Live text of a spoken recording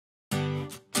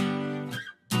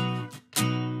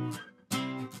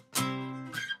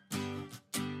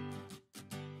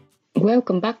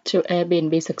Welcome back to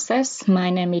Airbnb Success.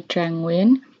 My name is Trang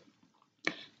Nguyen,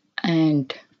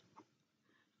 and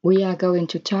we are going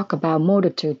to talk about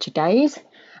model 2 today.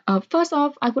 First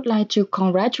off, I would like to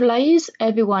congratulate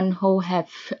everyone who have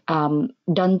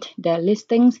done their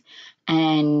listings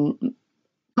and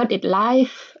put it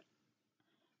live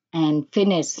and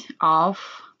finish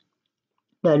off.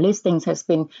 The listings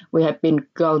we have been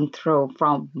going through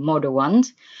from model 1.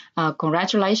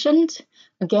 Congratulations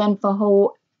again for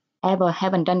whoever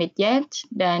haven't done it yet,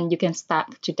 then you can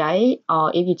start today.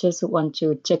 Or if you just want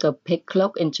to take a quick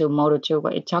look into model 2,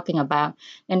 what it's talking about,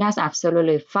 then that's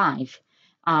absolutely fine.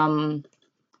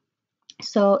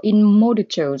 So in model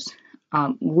 2,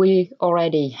 we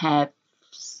already have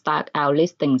start our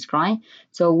listings, right?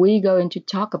 So we're going to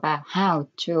talk about how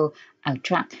to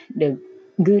attract the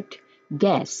good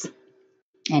guests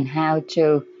and how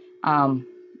to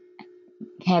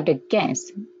have the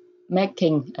guests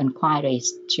making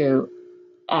inquiries to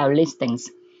our listings.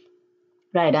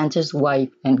 Right, and just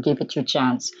wait and give it your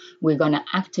chance. We're going to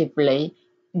actively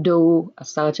do a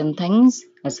certain things,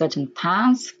 a certain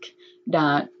task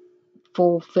that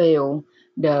fulfill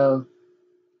the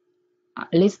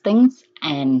listings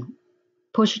and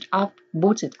boost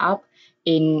it up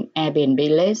in Airbnb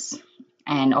list,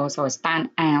 and also stand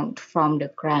out from the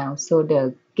crowd so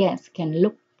the guests can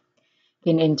look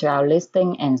into our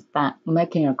listing and start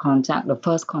making the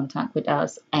first contact with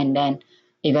us, and then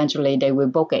eventually they will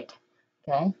book it.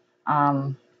 Okay.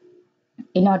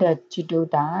 In order to do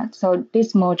that, so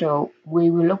this module we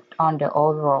will look on the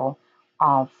overall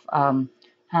of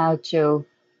how to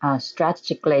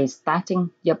strategically starting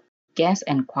your guest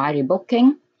inquiry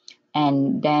booking,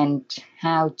 and then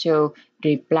how to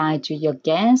reply to your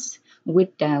guests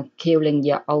without killing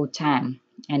your own time.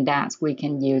 And that's we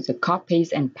can use a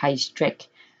copies and paste trick.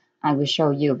 I will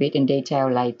show you a bit in detail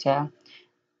later.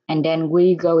 And then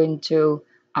we go into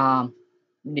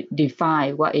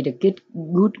define what is a good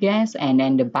guess and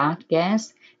then the bad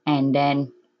guess, and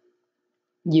then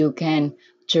you can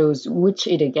choose which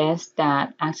is the guess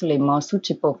that actually more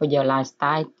suitable for your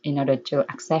lifestyle in order to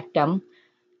accept them.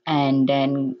 And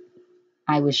then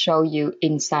I will show you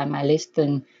inside my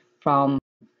listing from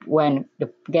when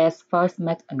the guest first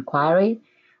make inquiry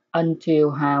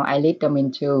until how I lead them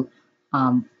into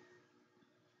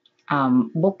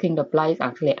booking the place,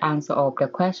 actually answer all the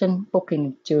question,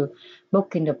 booking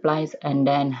the place, and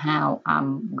then how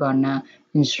I'm gonna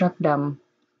instruct them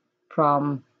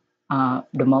from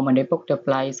the moment they book the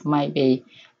place, maybe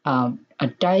a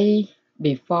day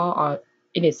before or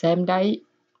in the same day,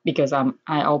 because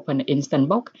I open instant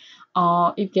book,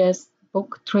 or if guests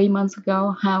book 3 months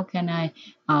ago, how can I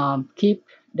keep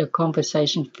the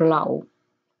conversation flow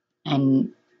and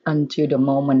until the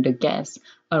moment the guests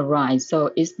arrive.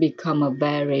 So it's become a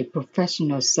very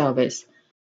professional service.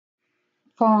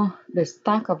 For the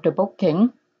start of the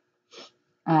booking,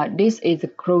 this is the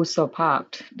crucial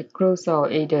part. The crucial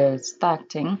is the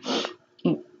starting.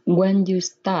 When you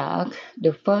start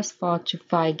the first 4 to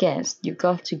 5 guests, you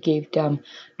got to give them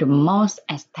the most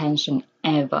attention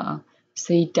ever.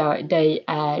 See that they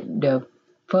are the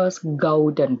first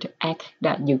golden egg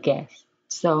that you get.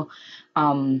 So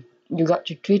you got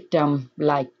to treat them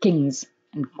like kings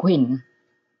and queens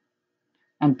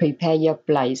and prepare your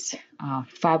place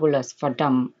fabulous for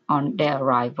them on their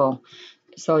arrival.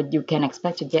 So you can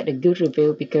expect to get a good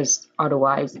review, because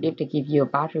otherwise if they give you a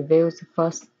bad review the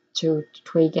first 2 to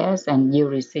 3 guests and you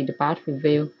receive the bad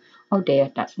review, oh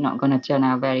dear, that's not going to turn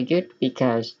out very good,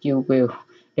 because the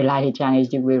likely chance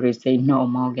is you will receive no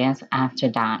more guests after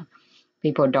that.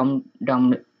 People don't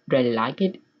really like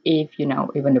it if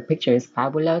even the picture is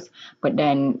fabulous, but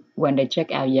then when they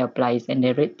check out your place and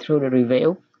they read through the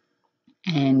review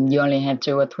and you only have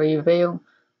 2 or 3 reviews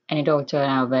and it all turn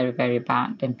out very, very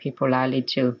bad, then people likely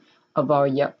to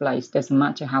avoid your place. Doesn't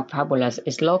matter how fabulous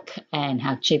it looks and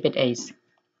how cheap it is.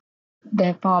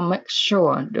 Therefore, make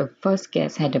sure the first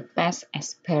guest had the best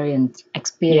experience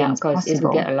because it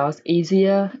will get a lot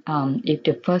easier if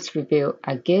the first review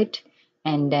are good,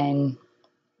 and then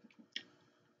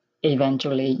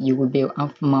eventually you will build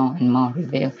up more and more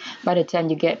reviews. By the time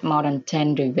you get more than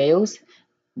 10 reviews,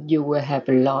 you will have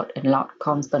a lot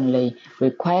constantly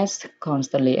requests,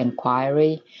 constantly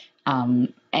inquiry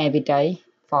every day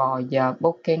for your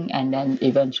booking, and then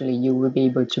eventually you will be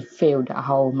able to fill the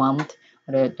whole month,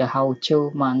 the whole 2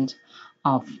 months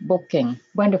of booking.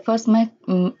 When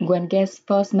guests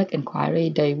first make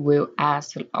inquiry, they will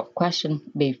ask a question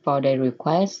before they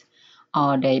request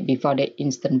or before they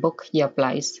instant book your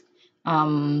place.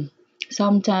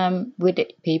 Sometimes with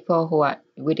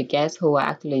the guests who are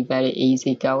actually very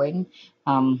easygoing,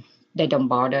 they don't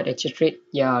bother. They just read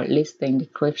your listing,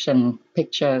 description,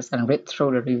 pictures, and read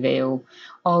through the review.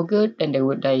 All good, then they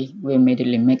will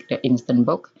immediately make the instant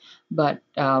book. But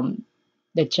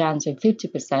the chance is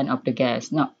 50% of the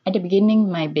guests. Now, at the beginning,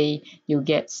 maybe you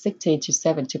get 60 to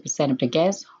 70% of the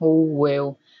guests who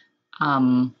will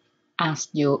um, ask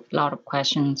you a lot of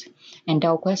questions, and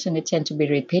those questions they tend to be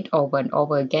repeat over and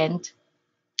over again,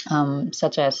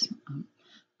 such as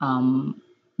um,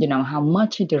 how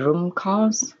much the room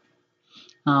costs.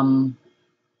 Um,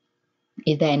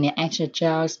 is there any extra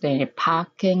charge? Any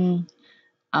parking?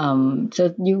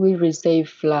 So you will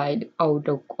receive like all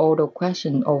the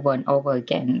question over and over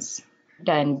again.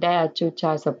 Then there are two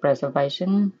types of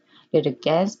reservation. The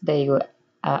guests they will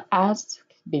ask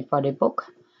before they book,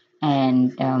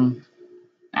 and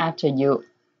after you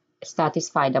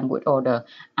satisfy them with all the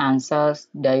answers,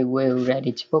 they will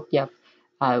ready to book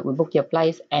your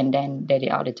place, and then there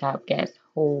are the type of guests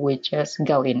who will just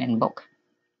go in and book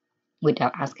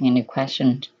without asking any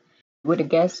questions. With the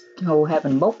guests who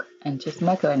haven't booked and just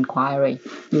make an inquiry,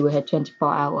 you will have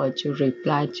 24 hours to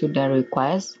reply to their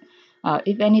request.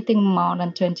 If anything more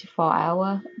than 24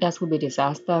 hours, that will be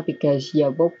disaster because your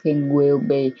booking will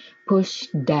be pushed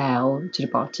down to the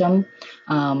bottom.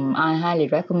 I highly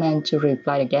recommend to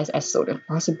reply the guests as soon as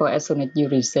possible, as soon as you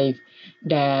receive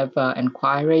their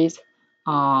inquiries.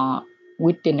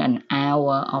 Within an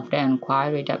hour of the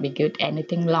inquiry, that'd be good.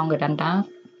 Anything longer than that,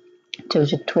 2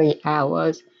 to 3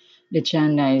 hours, the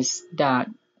chance is that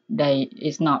they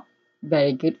is not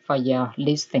very good for your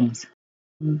listings.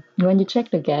 When you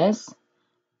check the guests,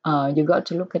 you got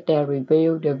to look at their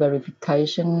review, their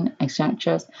verification,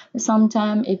 etc.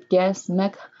 Sometimes if guests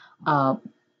make a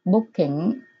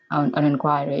booking, an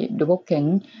inquiry, the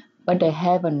booking, but they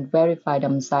haven't verified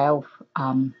themselves,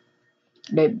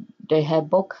 they they have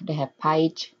booked, they have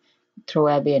paid through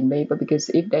Airbnb, but because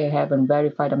if they haven't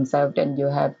verified themselves, then you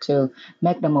have to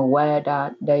make them aware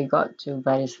that they got to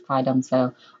verify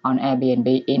themselves on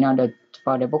Airbnb in order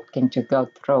for the booking to go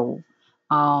through.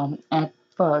 At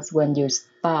first, when you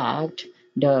start,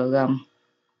 the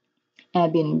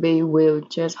Airbnb will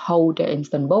just hold the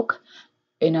instant book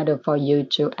in order for you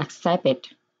to accept it,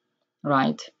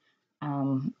 right?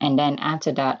 And then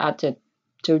after that, after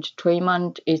 2 to 3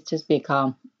 months, it just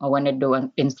become, or when they do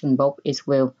an instant book, it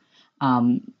will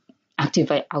um,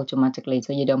 activate automatically,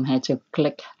 so you don't have to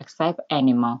click accept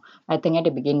anymore. I think at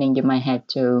the beginning you might have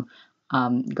to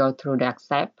go through the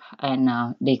accept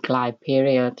and decline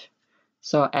period.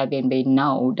 So Airbnb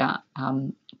know that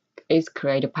it's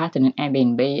create a pattern in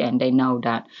Airbnb, and they know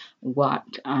that what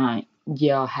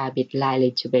your habit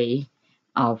likely to be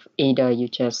of either you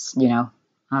just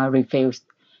refuse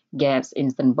get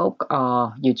instant book,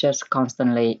 or you just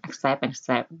constantly accept,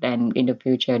 then in the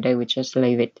future they will just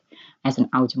leave it as an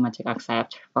automatic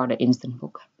accept for the instant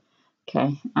book.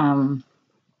 Okay.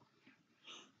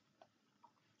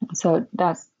 So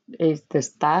that is the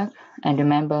start, and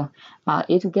remember,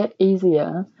 it will get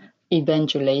easier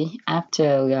eventually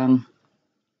after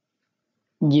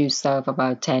you serve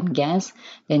about 10 guests.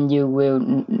 Then you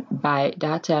will, by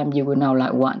that time you will know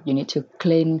like what you need to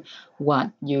clean,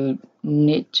 what you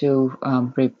need to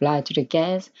reply to the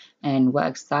guests, and what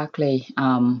exactly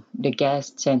the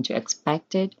guests tend to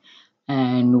expect it,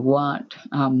 and what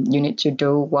you need to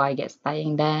do while get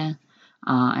staying there,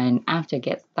 and after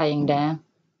get staying there.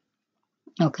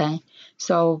 Okay,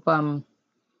 so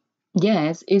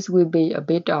yes, it will be a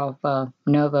bit of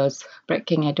nervous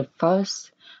breaking at the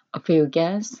first a few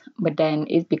guests, but then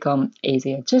it becomes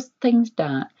easier. Just things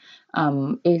that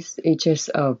it's just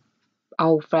a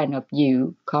old friend of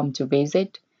you come to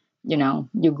visit.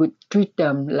 You could treat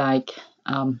them like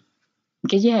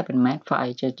because you haven't met for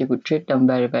ages, you could treat them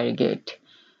very very good.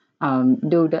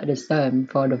 Do that the same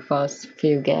for the first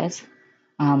few guests.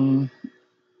 Um,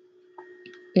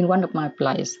 in one of my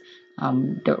place,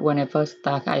 when I first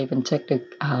start, I even took the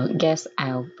guests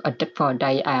out for a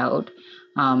day out,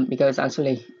 because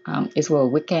actually it's a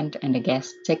weekend, and the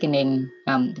guest checking in,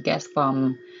 the guest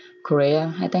from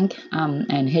Korea, I think,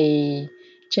 and he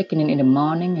checking in the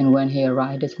morning, and when he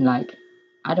arrived, it's like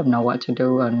I don't know what to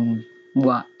do and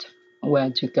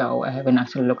where to go. I haven't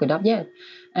actually looked it up yet,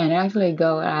 and I actually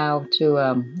go out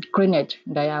to Greenwich,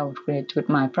 day out Greenwich with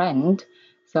my friend.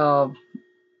 So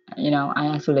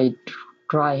I actually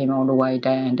drive him all the way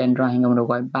there and then drive him all the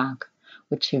way back,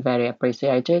 which he very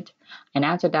appreciated. And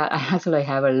after that, I actually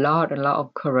have a lot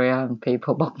of Korean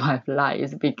people book my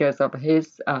flights because of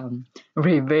his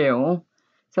review.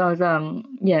 So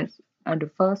yes,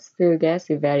 the first few guests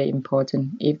is very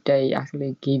important if they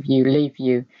actually leave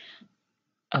you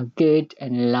a good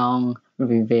and long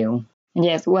review.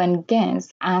 Yes, when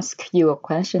guests ask you a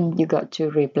question, you got to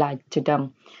reply to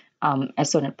them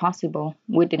as soon as possible.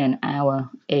 Within an hour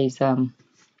is the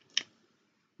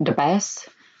best.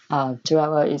 2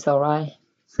 hours is alright.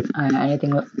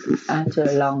 Anything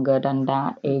actually longer than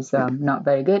that is not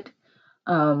very good.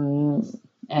 Um,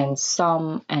 and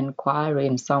some inquiry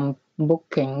and some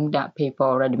booking that people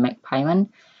already make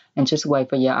payment and just wait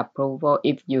for your approval.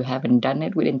 If you haven't done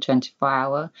it within 24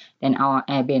 hours, then our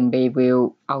Airbnb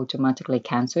will automatically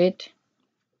cancel it,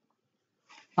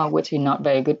 which is not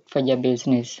very good for your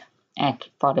business at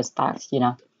for the start,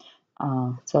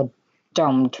 so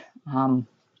don't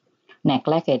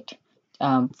neglect it.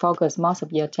 Focus most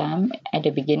of your time at the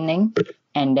beginning,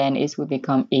 and then it will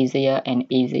become easier and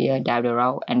easier down the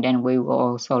road. And then we will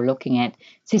also looking at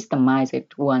systemize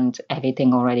it once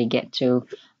everything already get to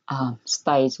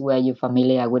stage where you're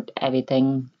familiar with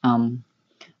everything,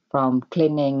 from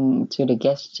cleaning to the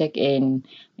guest check-in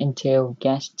until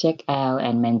guest check-out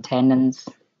and maintenance,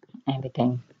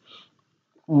 everything.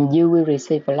 You will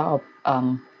receive a lot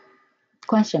of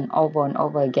question over and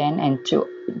over again, and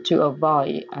to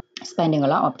avoid spending a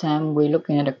lot of time, we're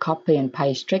looking at a copy and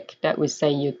paste trick that will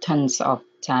save you tons of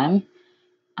time.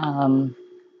 Um,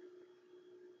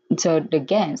 so the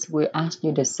guests will ask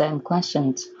you the same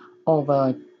questions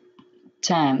over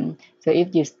time. So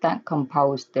if you start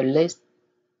compose the list,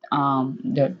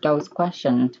 those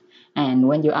questions, and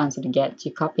when you answer the guest,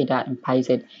 you copy that and paste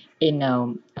it in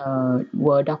a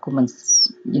Word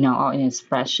documents, or in a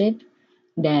spreadsheet.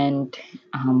 Then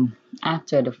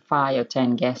after the 5 or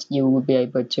 10 guests, you will be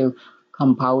able to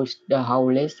compose the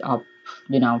whole list of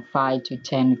 5 to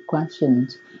 10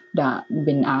 questions that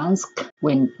been asked.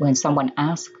 When someone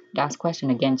asks that question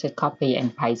again, just copy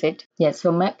and paste it. Yeah,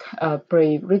 so make a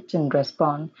pre-written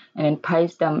response and then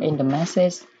paste them in the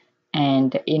message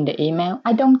and in the email.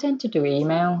 I don't tend to do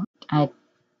email. I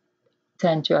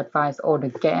tend to advise all the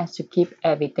guests to keep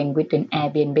everything within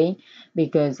Airbnb,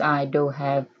 because I do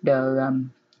have the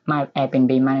my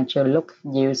Airbnb manager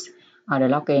use the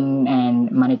login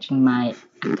and managing my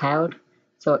account.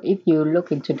 So if you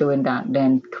look into doing that,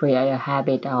 then create a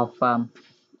habit of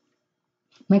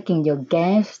making your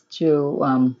guests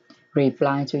to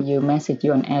reply to you, message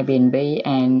you on Airbnb,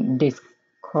 and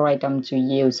discourage them to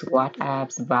use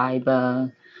WhatsApp,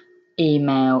 Viber,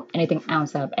 email, anything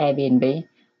outside of Airbnb,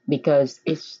 because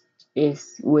it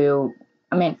will.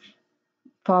 I mean,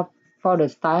 for for the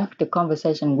start, the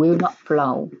conversation will not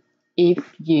flow if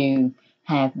you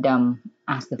have them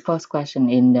ask the first question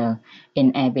in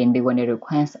Airbnb when they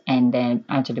request, and then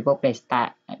after the book they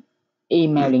start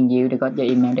emailing you. They got your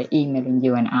email, they're emailing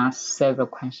you and ask several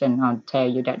questions or tell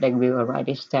you that they will arrive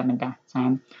this time and that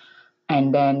time.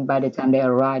 And then by the time they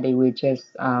arrive, they will just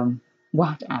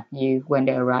WhatsApp you when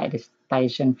they arrive at the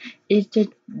station. It's just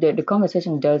the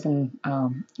conversation doesn't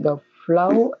go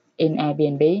flow in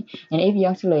Airbnb. And if you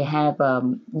actually have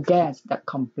guests that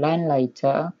complain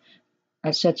later,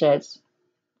 such as,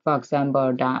 for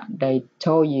example, that they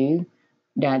told you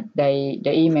that they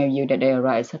email you that they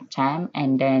arrived at such time,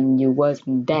 and then you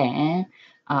wasn't there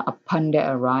upon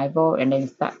their arrival, and then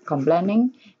start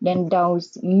complaining, then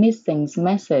those missing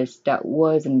messages that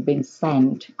wasn't being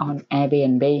sent on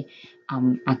Airbnb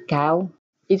account,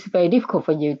 it's very difficult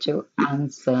for you to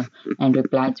answer and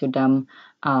reply to them,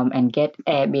 and get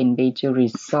Airbnb to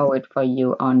resolve it for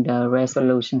you on the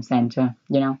resolution center.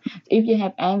 If you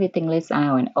have everything listed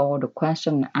out and all the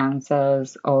question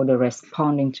answers, all the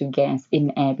responding to guests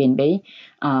in Airbnb,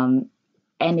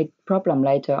 any problem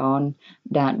later on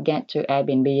that get to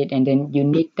Airbnb and then you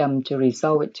need them to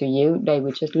resolve it to you, they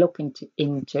will just look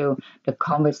into the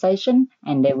conversation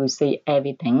and they will see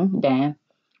everything there,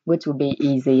 which will be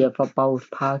easier for both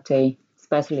parties,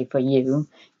 especially for you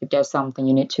if there's something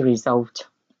you need to resolve.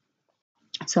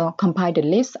 So compile the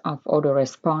list of all the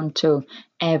response to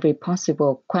every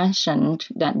possible question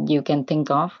that you can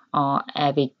think of or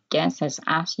every guest has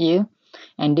asked you,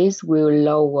 and this will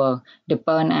lower the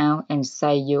burnout and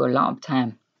save you a lot of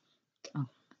time.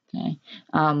 Okay.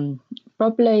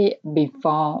 Probably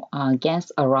before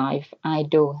guests arrive, I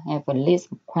do have a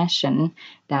list of questions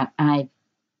that I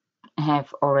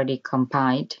have already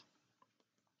compiled,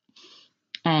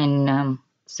 and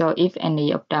so if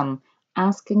any of them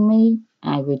asking me,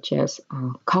 I will just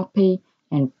copy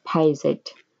and paste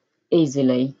it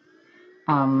easily.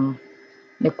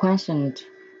 The questions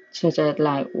such as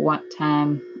like what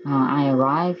time I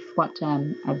arrive, what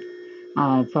time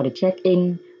for the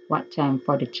check-in, what time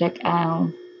for the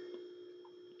check-out,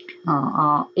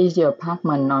 or is your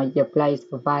apartment or your place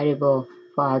providable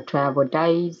for travel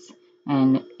days,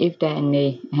 and if there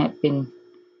any have been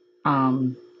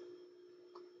um,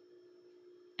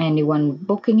 anyone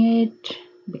booking it,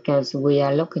 because we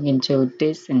are looking into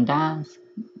this and that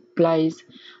place.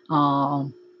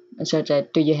 Such as,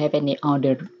 do you have any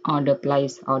other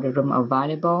place, other room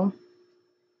available?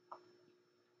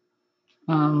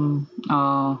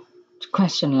 Or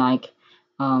question like,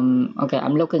 okay,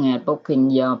 I'm looking at booking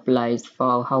your place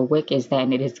for how week is there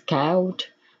any discount?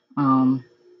 Um,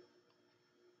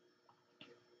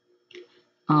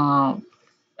 uh,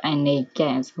 any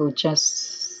guest who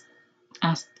just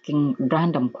asking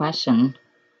random question,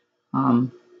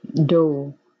 um,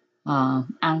 do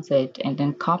answer it and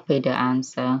then copy the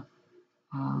answer,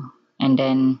 uh, and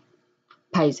then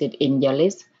paste it in your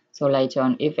list. So later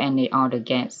on, if any other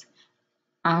guest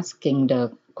asking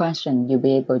the question, you'll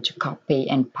be able to copy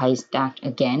and paste that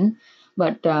again.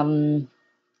 But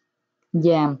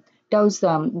yeah, those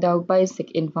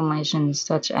basic information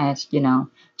such as,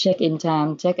 check-in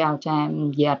time, check-out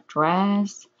time, your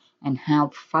address, and how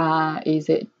far is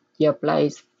it your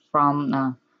place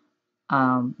from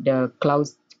the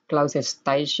closest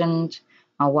station,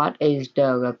 or what is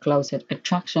the closest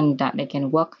attraction that they can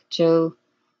walk to.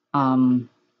 Um,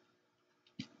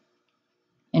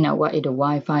 what is the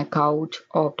Wi-Fi code?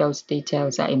 All those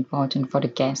details are important for the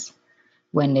guests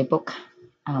when they book,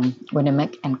 when they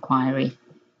make inquiry.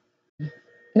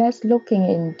 Let's looking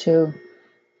into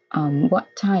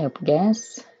what type of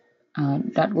guests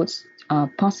that would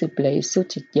possibly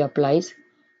suit your place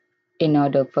in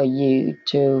order for you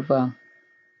to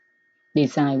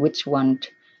decide which one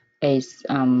is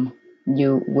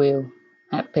you will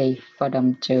happy for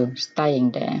them to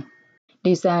staying there.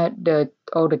 These are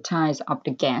all the types of the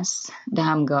guests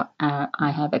that I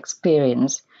have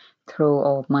experienced through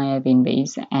all my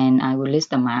Airbnbs, and I will list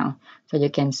them out so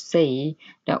you can see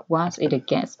that what is the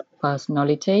guest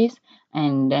personalities,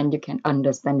 and then you can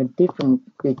understand the difference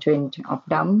between of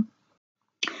them.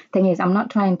 Thing is, I'm not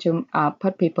trying to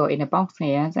put people in a box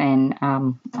here, and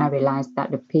I realize that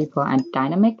the people are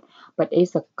dynamic, but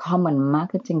it's a common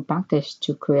marketing practice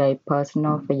to create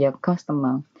personal for your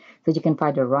customer, so you can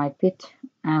find the right fit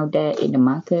out there in the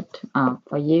market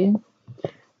for you.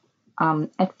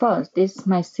 At first, this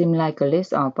might seem like a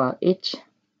list of each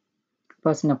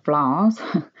personal flaws,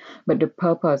 but the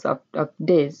purpose of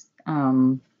this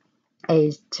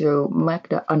is to make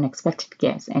the unexpected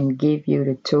guess and give you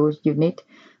the tools you need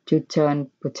to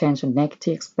turn potential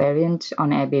negative experience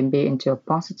on Airbnb into a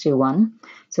positive one,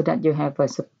 so that you have a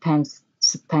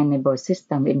sustainable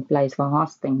system in place for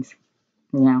hostings.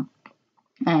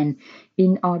 And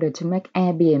in order to make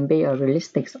Airbnb a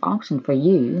realistic option for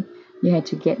you, you have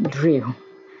to get real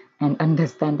and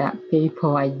understand that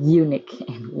people are unique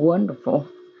and wonderful,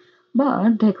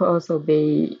 but they could also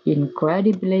be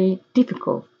incredibly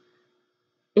difficult,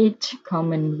 each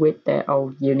coming with their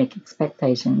own unique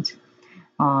expectations,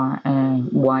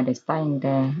 why they're staying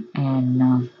there,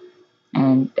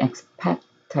 and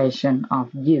expectation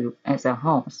of you as a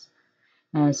host.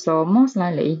 So most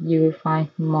likely you will find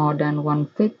more than one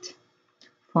fit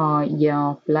for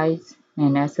your place,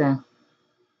 and as a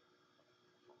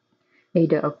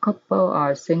either a couple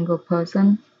or a single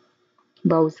person,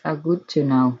 both are good to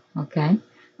know. Okay,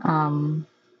 um,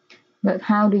 but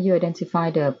how do you identify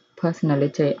the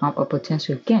personality of a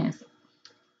potential guest?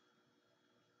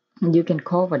 You can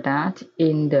cover that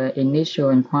in the initial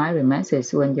inquiry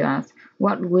message when you ask,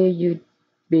 what will you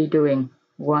be doing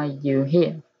while you're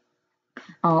here?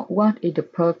 Or what is the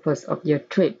purpose of your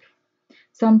trip?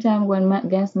 Sometimes when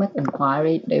guests make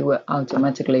inquiry, they will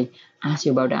automatically ask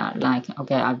you about that. Like,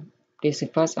 okay, this is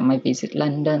first I might visit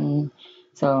London.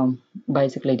 So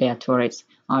basically they are tourists.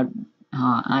 Or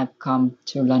I've come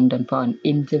to London for an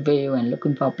interview and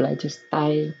looking for a place to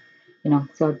stay.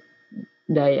 So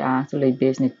they are actually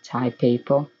business type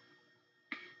people.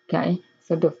 Okay,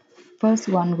 so the first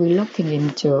one we're looking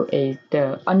into is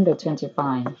the under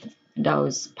 25,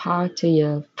 those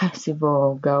partier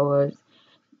festival goers,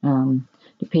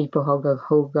 the people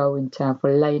who go in town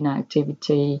for late night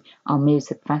activity or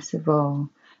music festival,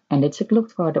 and they just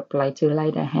look for the place to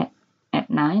late at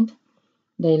night.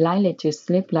 They likely to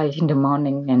sleep late in the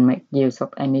morning and make use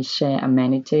of any shared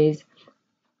amenities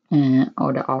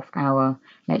or the off hour,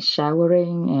 like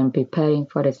showering and preparing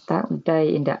for the start of the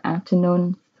day in the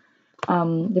afternoon.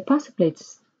 They possibly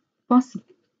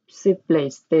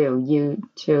still you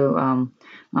to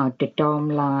the dorm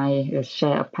life,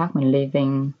 share apartment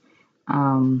living.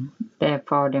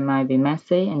 Therefore, they might be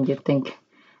messy, and you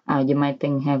might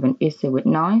think have an issue with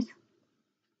noise.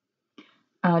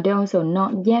 They're also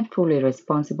not yet fully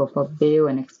responsible for bill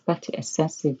and expect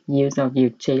excessive use of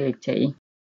utility.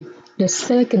 The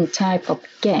second type of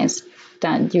guest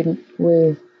that you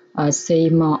will see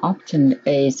more often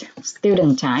is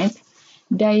student type.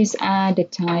 These are the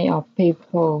type of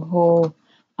people who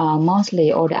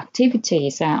mostly all the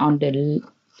activities are on the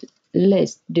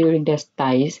list during their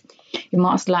stays.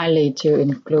 Most likely to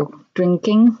include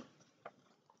drinking,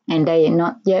 and they are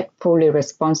not yet fully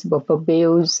responsible for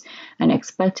bills and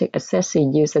expected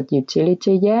excessive use of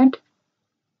utility yet.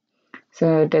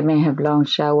 So they may have long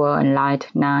shower and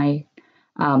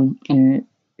and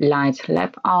lights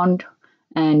left on,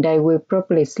 and they will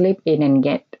probably sleep in and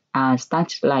get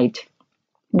started late.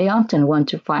 They often want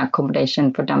to find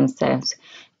accommodation for themselves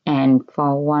and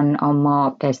for one or more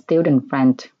of their student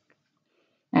friends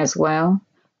as well.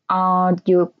 Or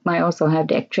you might also have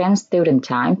the exchange student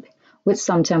type, which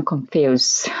sometimes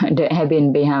confuse the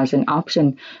Airbnb housing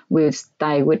option will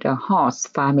stay with a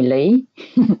host family.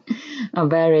 A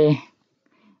very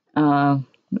uh,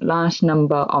 large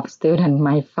number of students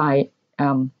might find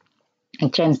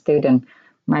exchange student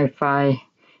might find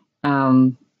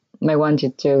um, may want you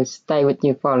to stay with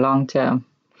you for a long term,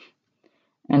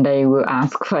 and they will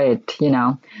ask for it.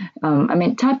 I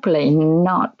mean, typically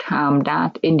not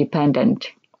that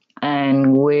independent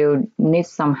and will need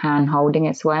some hand holding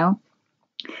as well.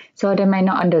 So they may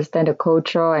not understand the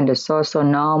culture and the social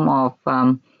norm of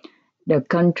the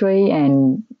country,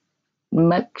 and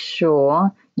make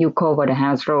sure you cover the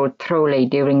house rule thoroughly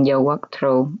during your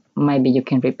walkthrough. Maybe you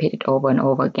can repeat it over and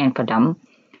over again for them.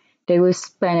 They will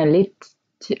spend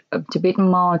a bit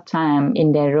more time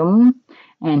in their room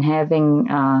and having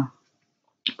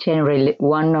generally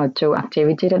one or two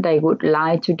activities that they would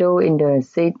like to do in the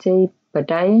city per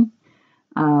day.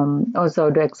 Also,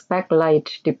 to expect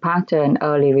late departure and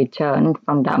early return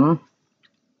from them.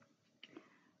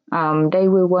 They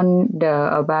will wonder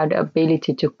about the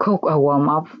ability to cook or warm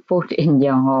up food in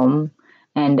your home,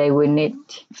 and they will need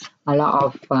a lot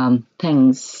of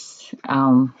things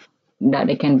that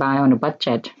they can buy on a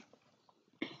budget.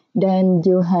 Then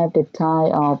you have the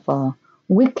type of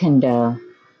weekender.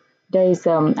 There's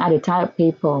are the type of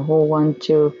people who want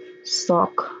to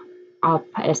soak up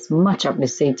as much of the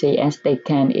city as they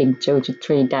can in 2 to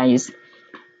 3 days.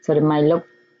 So they might look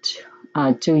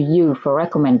to you for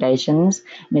recommendations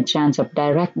and a chance of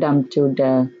direct them to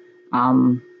the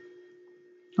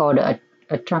or the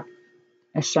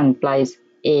attraction place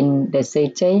in the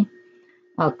city.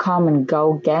 A come and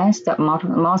go guest that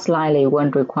most likely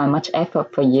won't require much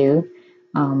effort for you.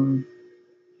 Um,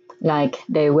 like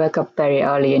they wake up very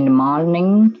early in the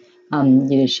morning,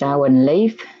 you shower and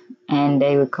leave, and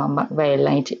they will come back very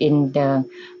late in the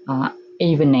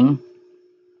evening,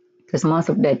 because most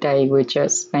of the day we're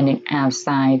just spending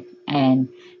outside and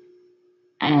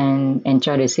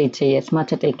enjoy the city as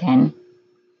much as they can.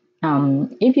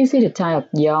 If you see the type of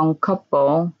young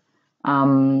couple,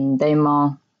 they're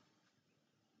more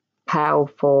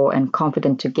powerful and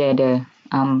confident together.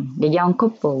 The young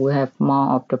couple will have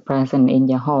more of the presence in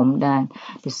your home than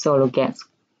the solo guests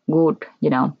would.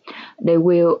 They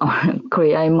will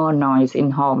create more noise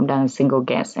in home than a single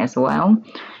guest as well.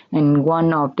 And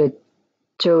one of the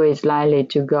two is likely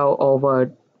to go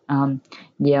over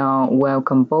your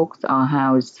welcome books or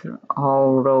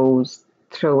household rules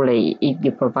thoroughly if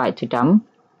you provide to them.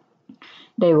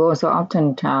 They will also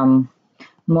often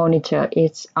monitor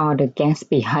each other guest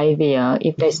behavior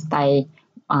if they stay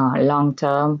long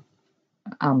term.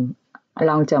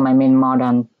 Long term, I mean more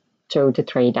than 2 to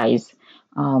 3 days,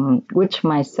 which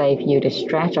might save you the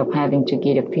stress of having to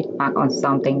give a feedback on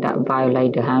something that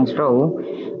violates the house rule.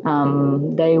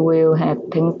 They will have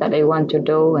things that they want to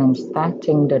do and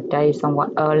starting the day somewhat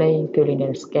early, filling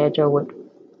their schedule with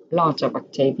lots of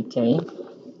activity.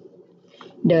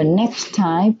 The next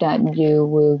type that you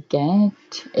will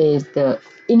get is the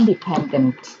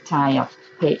independent type of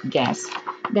paid guest.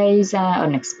 These are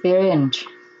an experienced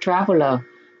traveler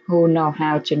who know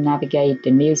how to navigate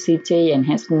the new city and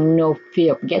has no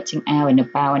fear of getting out and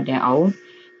about on their own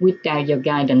without your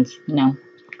guidance.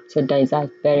 So these are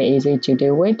very easy to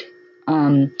deal with.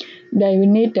 They will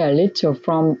need a little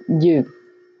from you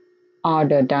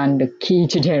other than the key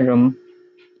to their room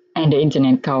and the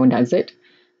internet code, that's it.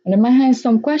 And I might have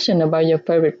some question about your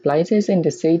favorite places in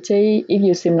the city. If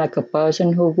you seem like a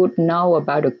person who would know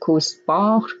about a cool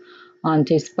spot,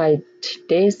 anticipate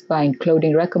this by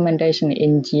including recommendation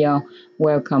in your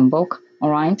welcome book.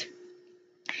 All right.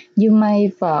 You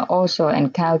may also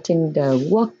encounter the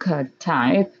worker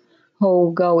type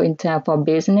who go in town for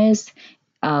business,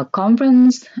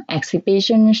 conference,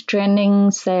 exhibitions, training,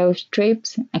 sales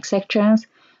trips, etc.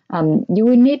 You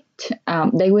will need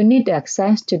They will need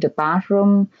access to the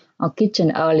bathroom or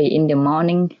kitchen early in the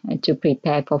morning to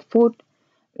prepare for food,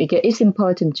 because it's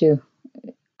important to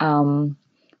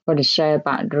for the shared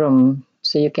bathroom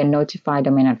so you can notify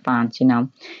them in advance.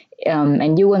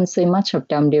 and you won't see much of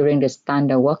them during the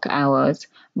standard work hours,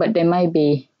 but they might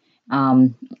be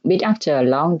bit after a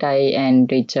long day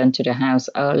and return to the house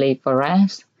early for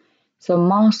rest. So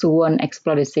most won't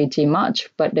explore the city much,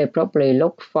 but they probably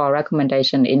look for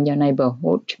recommendation in your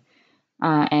neighborhood.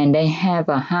 And they have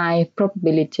a high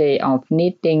probability of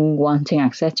needing, wanting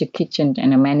access to kitchen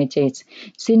and amenities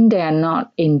since they are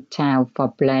not in town for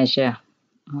pleasure.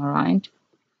 All right.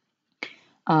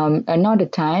 Another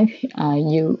type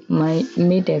you might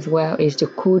meet as well is the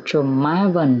cultural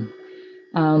maven.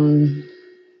 Um,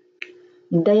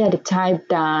 they are the type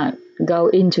that go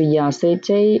into your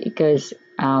city because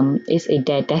it's a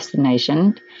their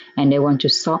destination and they want to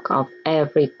soak up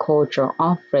every cultural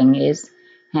offering is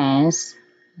has,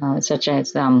 such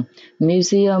as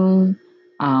museum,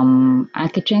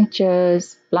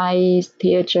 architectures, plays,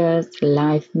 theaters,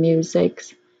 live music,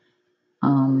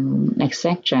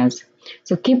 etc.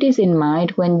 So keep this in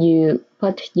mind when you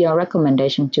put your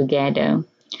recommendation together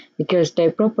because they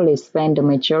probably spend the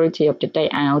majority of the day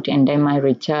out and they might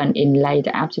return in late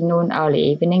afternoon, early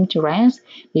evening to rest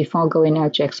before going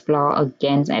out to explore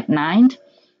again at night.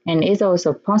 And it's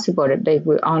also possible that they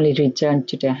will only return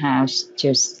to the house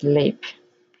to sleep.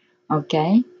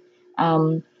 Okay.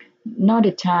 Um,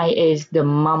 Another type is the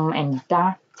mom and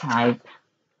dad type.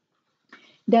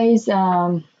 There is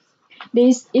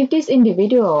if this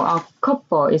individual or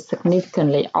couple is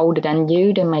significantly older than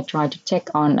you, they might try to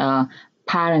take on a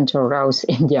parental roles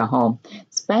in your home,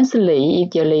 especially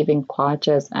if your living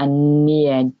quarters are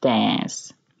near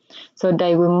theirs. So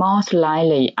they will most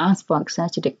likely ask for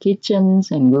access to the kitchens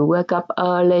and will wake up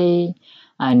early.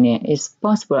 And it's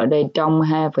possible that they don't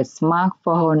have a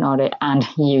smartphone or they aren't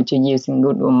used to using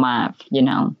Google Maps.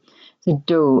 So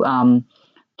do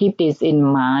keep this in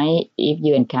mind if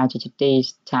you encounter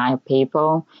these type of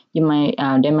people. They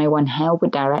may want help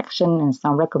with direction and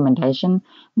some recommendation,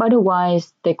 but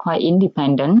otherwise they're quite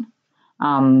independent.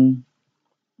 Um,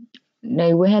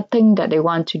 they will have things that they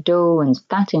want to do and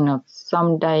starting of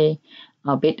some day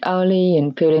a bit early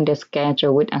and filling the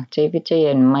schedule with activity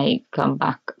and might come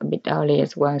back a bit early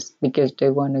as well because they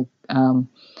want to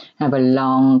have a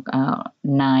long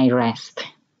night rest.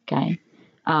 Okay.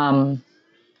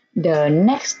 The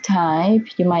next type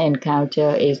you might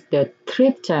encounter is the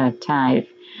thrifter type,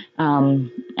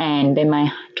 and they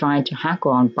might try to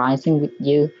haggle on pricing with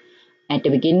you at the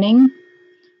beginning,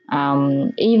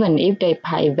 even if they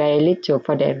pay very little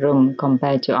for their room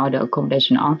compared to other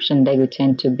accommodation options. They will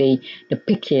tend to be the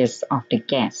pickiest of the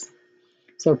guests.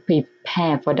 So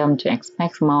prepare for them to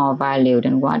expect more value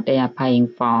than what they are paying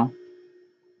for.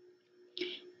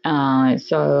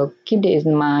 So keep this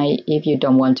in mind. If you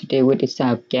don't want to deal with this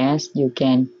type of guest, you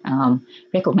can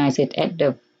recognize it at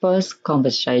the first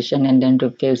conversation and then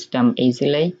refuse them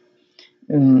easily.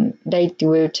 They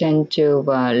will tend to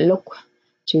look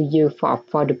to you for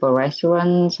affordable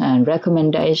restaurants and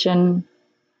recommendation.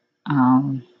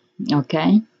 Um,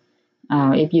 okay,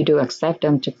 if you do accept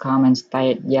them to come and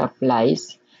stay at your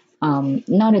place.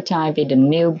 Another type is the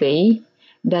newbie.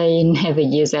 They never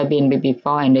used Airbnb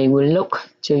before and they will look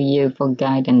to you for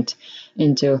guidance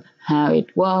into how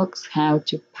it works, how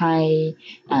to pay,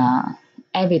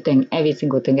 everything, every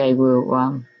single thing. They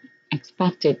will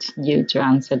expected you to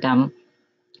answer them.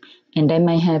 And they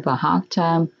may have a hard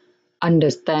time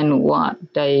understand what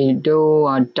they do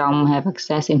or don't have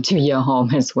access into your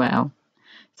home as well.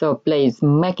 So please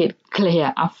make it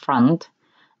clear upfront.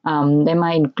 They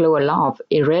might include a lot of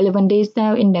irrelevant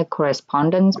detail in their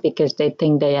correspondence because they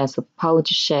think they are supposed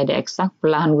to share the exact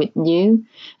plan with you,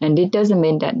 and it doesn't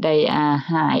mean that they are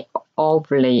high,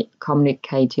 overly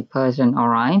communicative person. All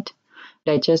right,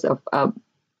 they just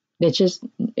they just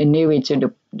new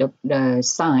into the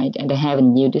site and they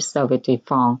haven't used this service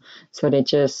before, so they're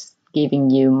just giving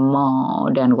you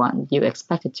more than what you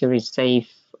expected to receive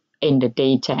in the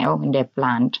detail in their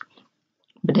plan,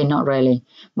 but they're not really,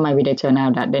 maybe they turn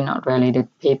out that they're not really the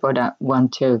people that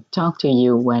want to talk to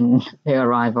you when they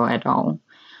arrive or at all.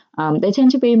 They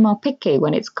tend to be more picky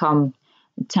when it's come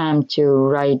time to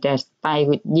rate their stay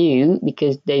with you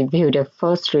because they view the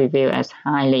first review as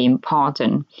highly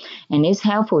important. And it's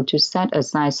helpful to set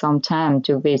aside some time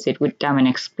to visit with them and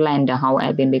explain the whole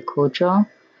Airbnb culture,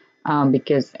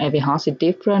 because every house is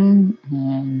different,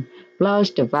 and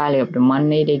plus the value of the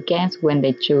money they get when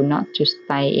they choose not to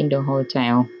stay in the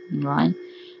hotel, right?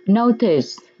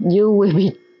 Notice you will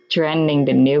be training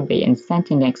the newbie and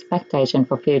setting the expectation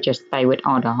for future stay with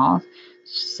other hosts.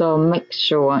 So make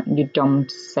sure you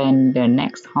don't send the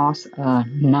next host a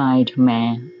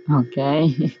nightmare,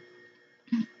 okay?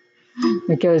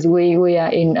 Because we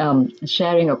are in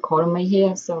sharing economy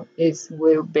here, so it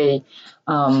will be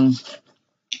um,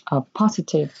 a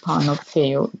positive point of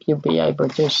view. You'll be able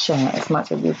to share as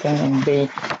much as you can and be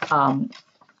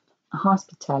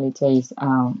hospitality,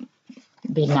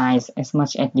 be nice as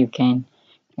much as you can.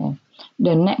 Okay.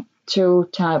 The next two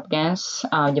type guests,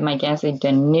 you might guess is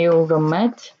the new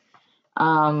roommate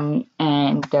and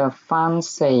the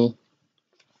fancy.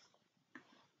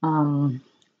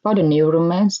 For the new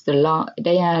roommates,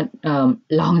 they are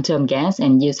long-term guests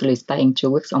and usually staying 2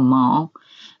 weeks or more.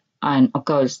 And of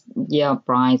course, your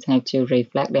price have to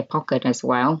reflect their pocket as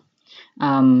well.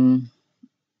 Um,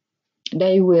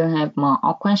 they will have more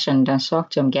questions than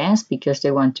short-term guests because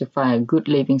they want to find a good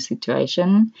living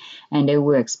situation, and they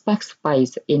will expect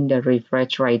space in the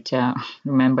refrigerator.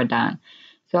 Remember that.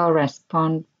 So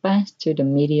respond best to the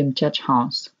medium church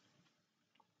house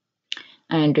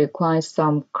and requires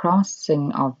some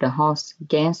crossing of the host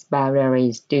guest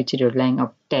boundaries due to the length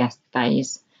of their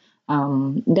stays.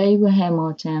 They will have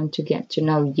more time to get to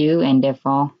know you and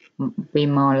therefore be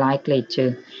more likely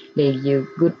to leave you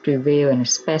good review, and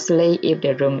especially if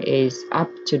the room is up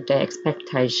to their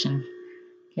expectation.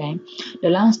 Okay. The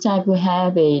last type we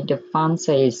have is the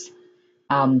fancies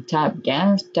type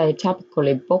guests. They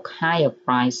typically book higher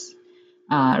price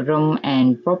room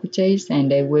and properties, and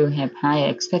they will have higher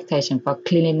expectation for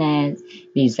cleanliness,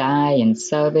 design, and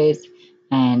service,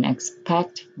 and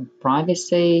expect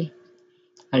privacy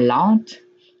a lot.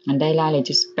 And they likely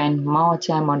to spend more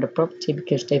time on the property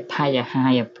because they pay a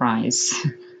higher price.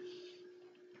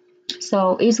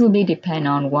 So it will be depend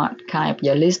on what kind of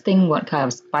your listing, what kind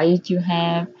of space you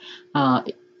have. Uh,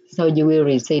 so you will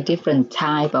receive different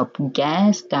type of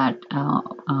guests that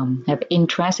have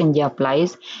interest in your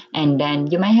place, and then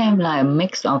you may have like a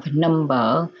mix of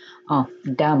number of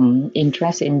them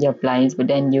interest in your place. But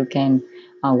then you can,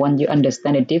 when you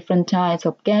understand the different types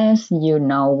of guests, you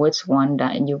know which one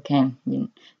that you can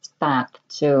start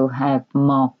to have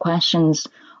more questions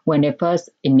when they first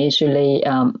initially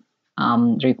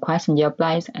requesting your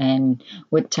place, and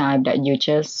with time that you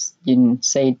just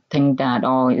say think that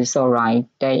oh it's all right,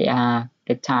 they are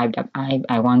the type that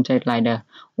I wanted, like the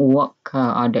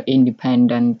worker or the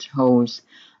independent host,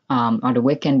 or the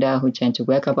weekender who tend to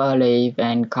wake up early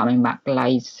and coming back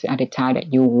late at the time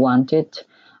that you wanted,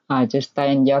 just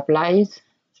stay in your place.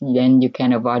 Then you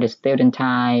can avoid the student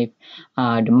type,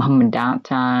 the mom and dad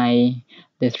type,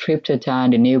 the thrifter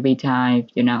type, the newbie type,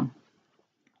 yeah.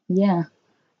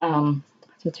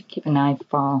 So to keep an eye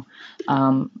for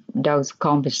those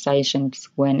conversations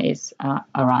when it's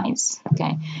arise.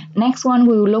 Okay. Next one,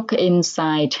 we will look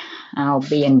inside our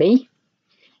B&B,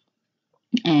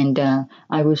 and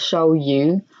I will show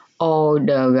you all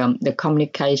the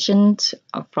communications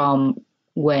from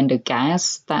when the guests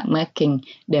start making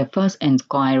their first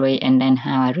inquiry, and then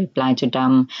how I reply to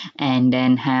them, and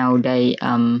then how they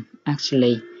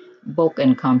actually book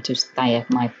and come to stay at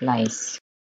my place.